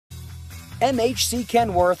MHC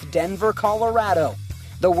Kenworth, Denver, Colorado.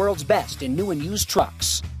 The world's best in new and used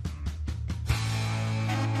trucks.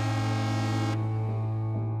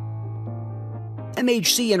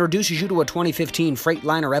 MHC introduces you to a 2015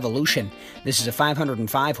 Freightliner Evolution. This is a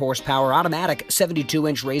 505 horsepower automatic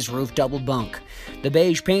 72-inch raised roof double bunk. The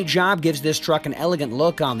beige paint job gives this truck an elegant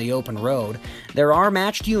look on the open road. There are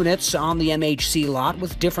matched units on the MHC lot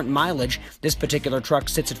with different mileage. This particular truck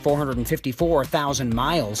sits at 454,000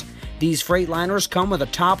 miles. These Freightliners come with a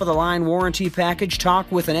top-of-the-line warranty package.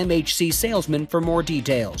 Talk with an MHC salesman for more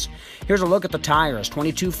details. Here's a look at the tires.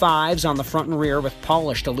 22 5s on the front and rear with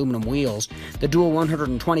polished aluminum wheels. The dual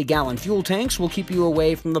 120-gallon fuel tanks will keep you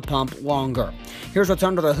away from the pump longer. Here's what's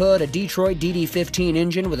under the hood: a Detroit DD15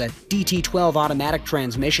 engine with a DT12 automatic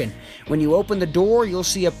transmission. When you open the door, you'll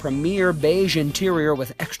see a premier beige interior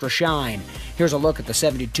with extra shine. Here's a look at the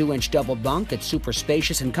 72-inch double bunk. It's super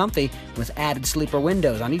spacious and comfy with added sleeper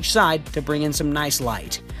windows on each side to bring in some nice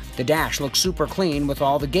light. The dash looks super clean with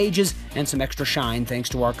all the gauges and some extra shine thanks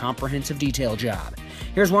to our comprehensive detail job.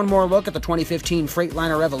 Here's one more look at the 2015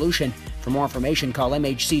 Freightliner Evolution. For more information, call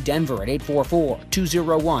MHC Denver at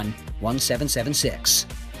 844-201-1776.